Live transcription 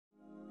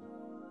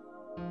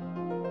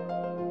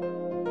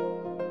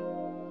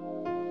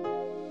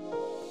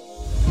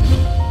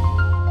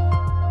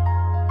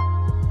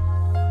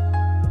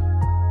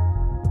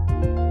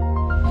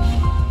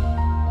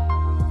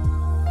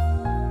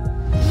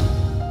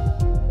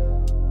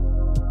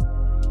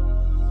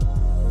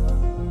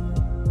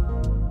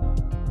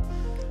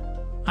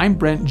I'm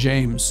Brent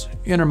James,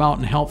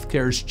 Intermountain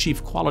Healthcare's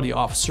Chief Quality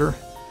Officer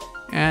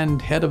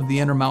and head of the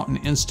Intermountain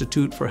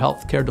Institute for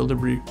Healthcare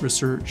Delivery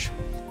Research.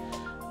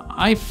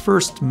 I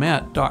first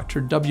met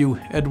Dr. W.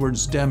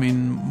 Edwards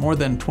Deming more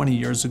than 20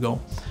 years ago.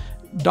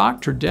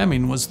 Dr.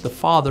 Deming was the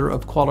father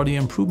of quality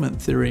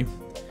improvement theory.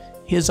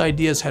 His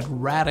ideas had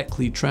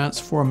radically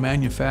transformed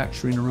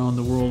manufacturing around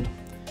the world.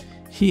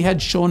 He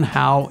had shown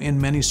how, in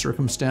many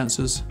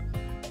circumstances,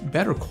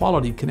 better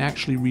quality can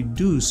actually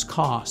reduce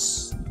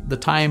costs, the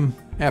time,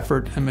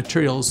 effort, and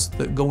materials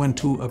that go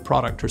into a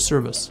product or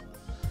service.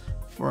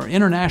 For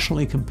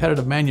internationally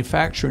competitive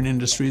manufacturing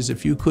industries,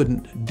 if you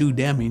couldn't do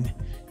Deming,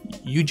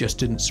 you just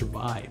didn't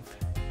survive.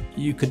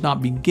 You could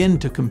not begin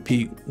to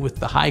compete with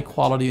the high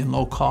quality and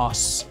low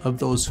costs of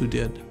those who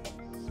did.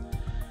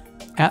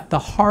 At the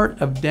heart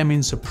of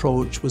Deming's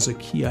approach was a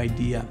key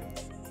idea.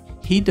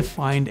 He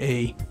defined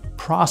a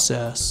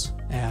process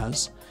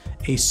as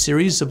a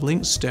series of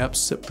linked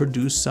steps that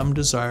produce some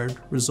desired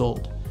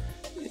result.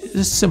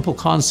 This simple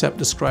concept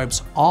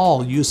describes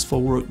all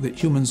useful work that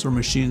humans or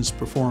machines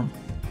perform.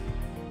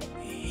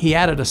 He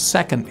added a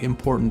second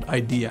important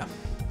idea.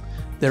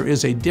 There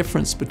is a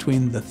difference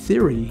between the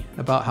theory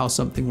about how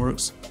something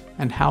works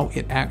and how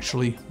it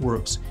actually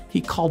works. He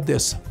called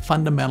this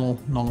fundamental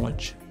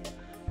knowledge.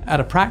 At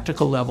a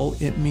practical level,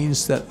 it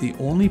means that the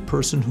only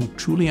person who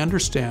truly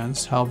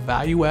understands how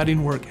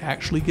value-adding work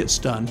actually gets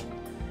done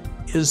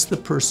is the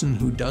person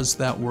who does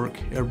that work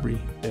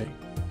every day.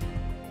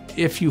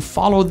 If you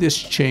follow this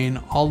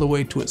chain all the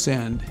way to its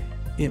end,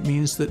 it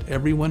means that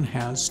everyone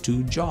has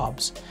two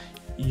jobs.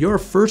 Your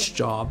first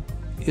job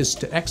is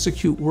to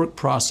execute work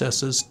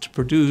processes to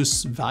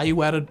produce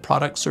value-added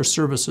products or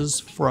services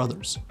for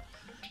others.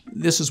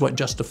 This is what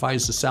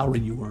justifies the salary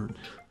you earn.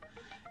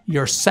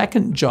 Your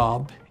second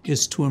job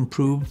is to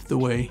improve the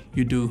way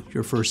you do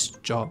your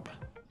first job.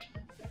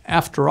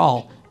 After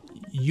all,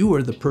 you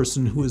are the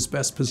person who is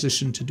best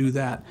positioned to do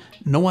that.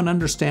 No one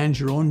understands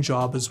your own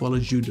job as well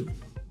as you do.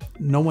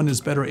 No one is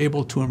better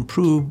able to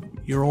improve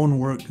your own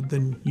work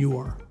than you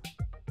are.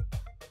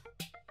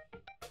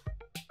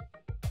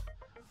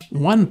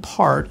 One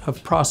part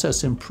of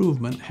process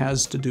improvement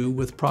has to do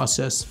with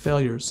process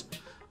failures.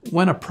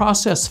 When a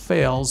process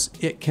fails,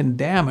 it can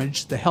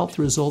damage the health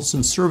results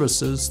and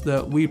services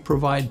that we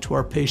provide to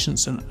our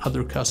patients and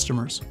other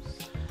customers.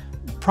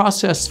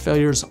 Process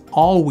failures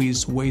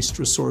always waste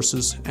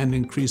resources and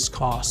increase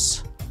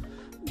costs.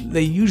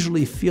 They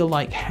usually feel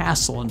like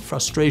hassle and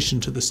frustration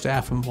to the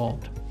staff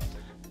involved.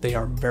 They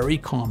are very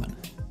common,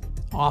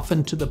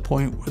 often to the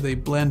point where they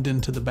blend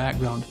into the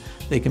background.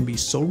 They can be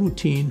so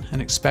routine and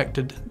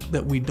expected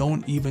that we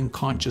don't even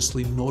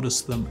consciously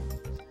notice them.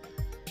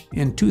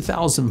 In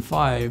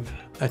 2005,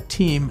 a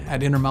team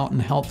at Intermountain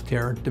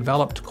Healthcare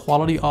developed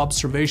quality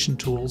observation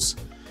tools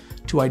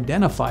to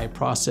identify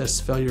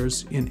process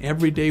failures in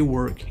everyday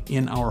work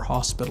in our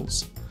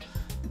hospitals.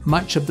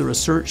 Much of the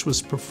research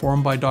was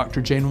performed by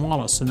Dr. Jane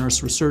Wallace, a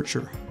nurse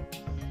researcher.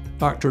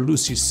 Dr.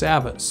 Lucy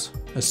Savitz,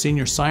 a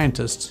senior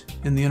scientist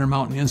in the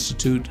Intermountain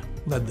Institute,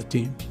 led the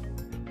team.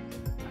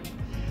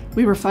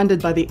 We were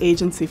funded by the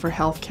Agency for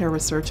Healthcare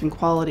Research and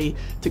Quality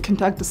to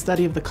conduct a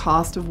study of the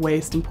cost of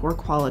waste and poor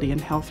quality in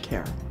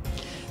healthcare.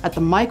 At the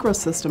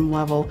microsystem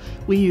level,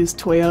 we used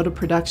Toyota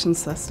Production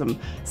System,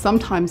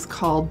 sometimes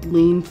called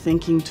lean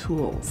thinking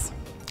tools.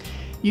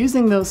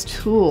 Using those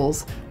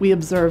tools, we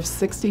observed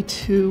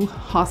 62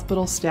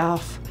 hospital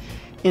staff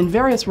in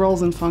various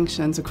roles and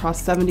functions across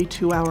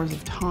 72 hours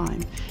of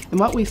time. And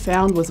what we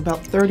found was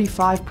about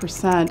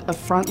 35% of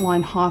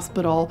frontline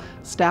hospital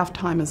staff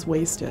time is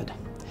wasted.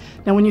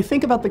 Now, when you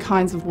think about the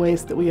kinds of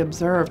waste that we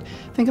observed,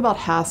 think about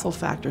hassle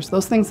factors,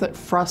 those things that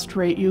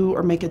frustrate you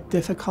or make it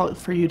difficult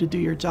for you to do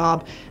your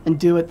job and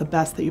do it the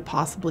best that you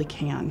possibly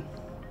can.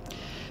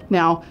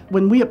 Now,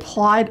 when we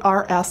applied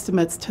our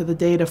estimates to the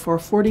data for a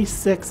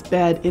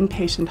 46-bed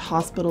inpatient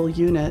hospital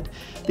unit,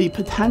 the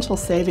potential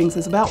savings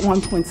is about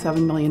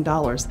 $1.7 million.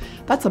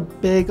 That's a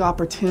big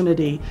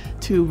opportunity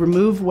to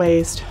remove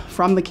waste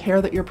from the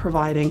care that you're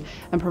providing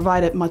and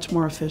provide it much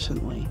more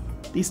efficiently.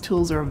 These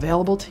tools are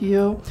available to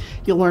you.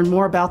 You'll learn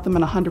more about them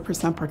in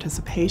 100%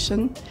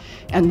 participation.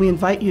 And we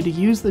invite you to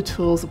use the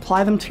tools,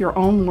 apply them to your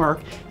own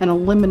work, and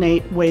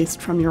eliminate waste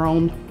from your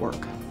own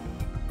work.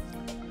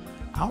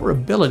 Our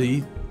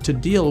ability to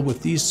deal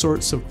with these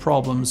sorts of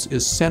problems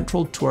is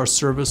central to our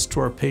service to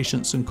our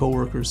patients and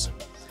coworkers.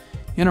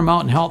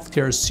 Intermountain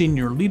Healthcare's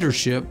senior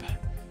leadership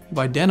have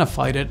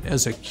identified it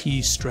as a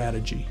key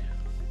strategy.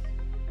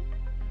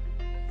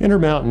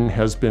 Intermountain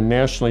has been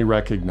nationally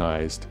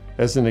recognized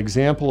as an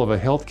example of a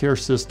healthcare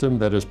system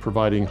that is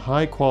providing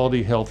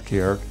high-quality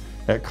healthcare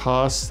at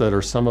costs that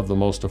are some of the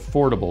most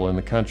affordable in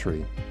the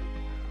country.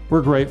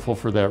 We're grateful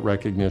for that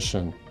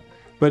recognition,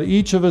 but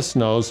each of us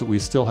knows that we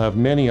still have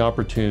many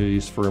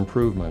opportunities for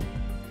improvement.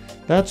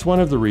 That's one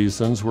of the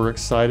reasons we're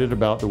excited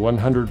about the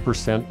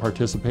 100%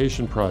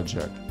 participation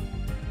project.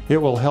 It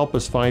will help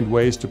us find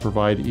ways to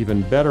provide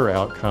even better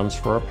outcomes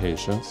for our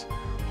patients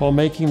while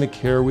making the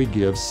care we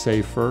give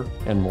safer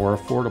and more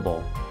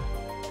affordable.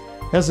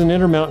 As an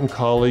Intermountain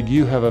colleague,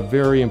 you have a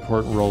very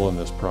important role in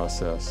this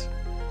process.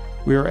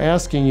 We are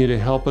asking you to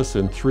help us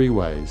in 3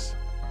 ways.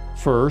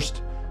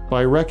 First,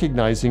 by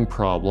recognizing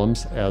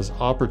problems as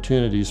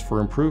opportunities for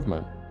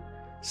improvement.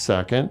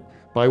 Second,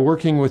 by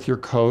working with your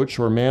coach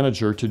or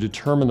manager to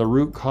determine the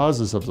root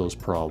causes of those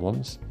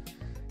problems.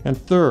 And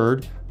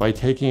third, by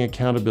taking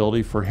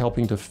accountability for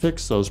helping to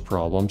fix those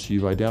problems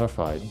you've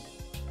identified.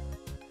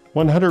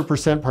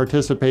 100%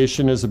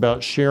 participation is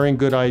about sharing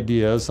good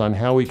ideas on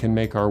how we can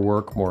make our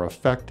work more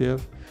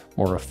effective,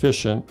 more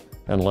efficient,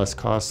 and less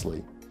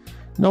costly.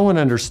 No one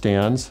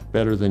understands,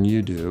 better than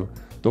you do,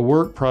 the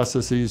work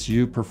processes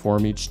you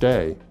perform each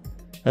day,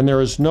 and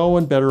there is no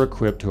one better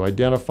equipped to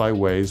identify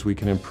ways we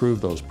can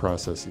improve those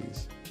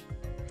processes.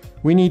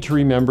 We need to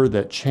remember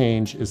that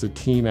change is a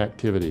team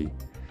activity,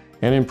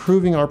 and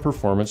improving our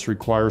performance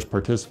requires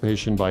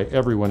participation by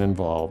everyone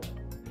involved.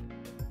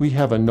 We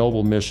have a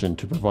noble mission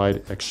to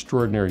provide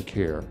extraordinary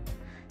care,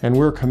 and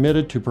we're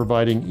committed to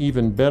providing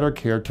even better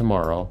care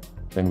tomorrow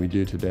than we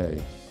do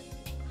today.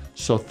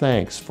 So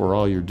thanks for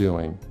all you're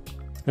doing,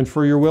 and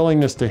for your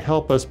willingness to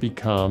help us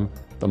become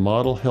the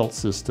model health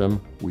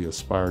system we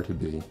aspire to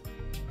be.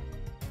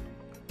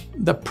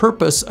 The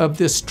purpose of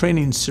this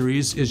training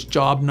series is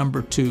job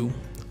number 2.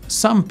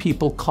 Some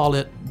people call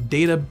it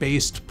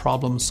data-based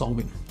problem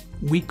solving.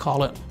 We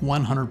call it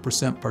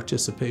 100%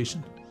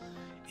 participation.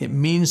 It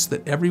means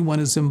that everyone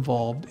is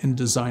involved in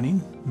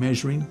designing,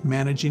 measuring,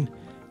 managing,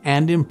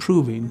 and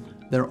improving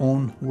their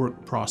own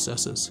work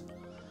processes.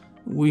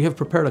 We have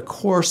prepared a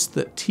course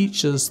that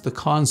teaches the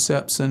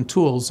concepts and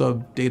tools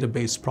of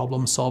data-based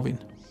problem solving.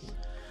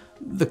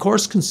 The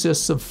course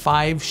consists of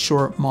 5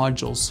 short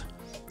modules.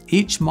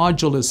 Each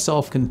module is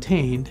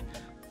self-contained,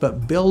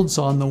 but builds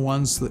on the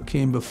ones that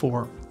came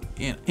before.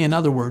 In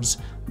other words,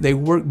 they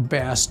work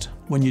best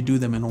when you do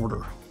them in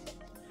order.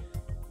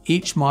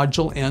 Each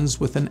module ends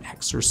with an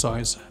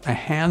exercise, a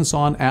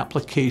hands-on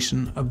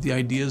application of the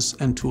ideas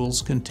and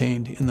tools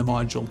contained in the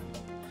module.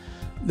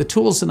 The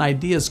tools and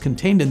ideas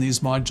contained in these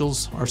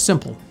modules are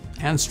simple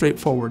and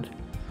straightforward,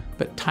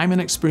 but time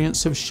and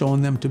experience have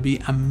shown them to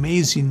be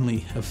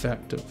amazingly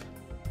effective.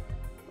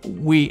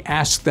 We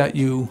ask that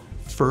you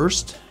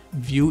first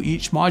view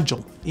each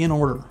module in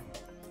order.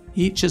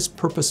 Each is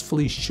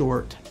purposefully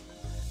short.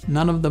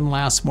 None of them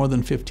last more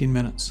than 15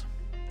 minutes.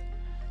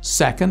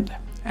 Second,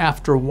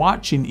 after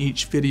watching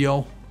each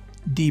video,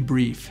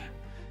 debrief.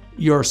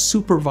 Your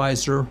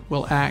supervisor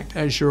will act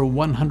as your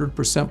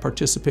 100%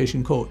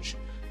 participation coach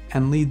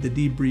and lead the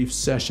debrief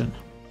session.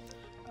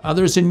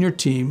 Others in your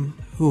team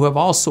who have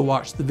also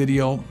watched the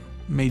video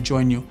may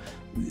join you.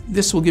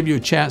 This will give you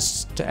a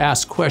chance to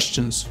ask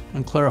questions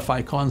and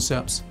clarify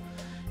concepts.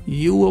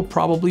 You will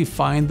probably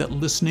find that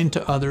listening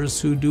to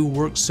others who do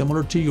work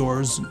similar to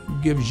yours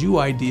gives you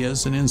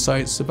ideas and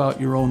insights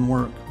about your own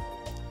work.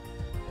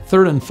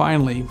 Third and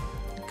finally,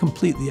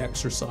 complete the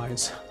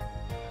exercise.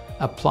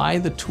 Apply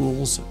the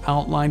tools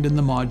outlined in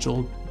the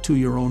module to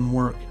your own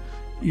work.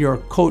 Your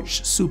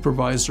coach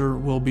supervisor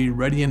will be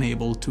ready and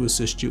able to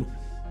assist you.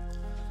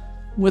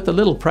 With a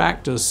little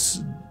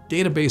practice,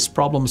 database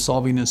problem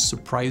solving is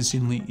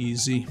surprisingly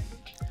easy.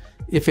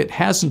 If it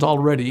hasn't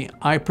already,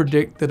 I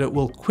predict that it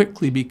will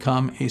quickly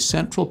become a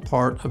central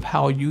part of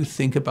how you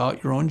think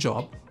about your own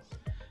job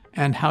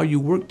and how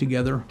you work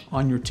together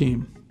on your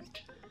team.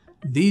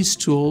 These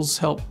tools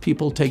help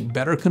people take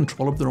better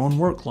control of their own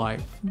work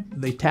life.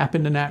 They tap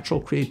into natural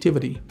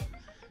creativity.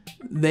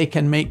 They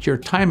can make your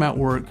time at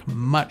work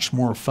much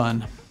more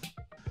fun.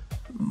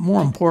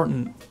 More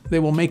important, they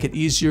will make it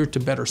easier to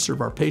better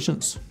serve our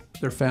patients,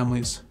 their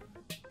families,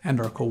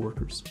 and our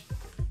coworkers.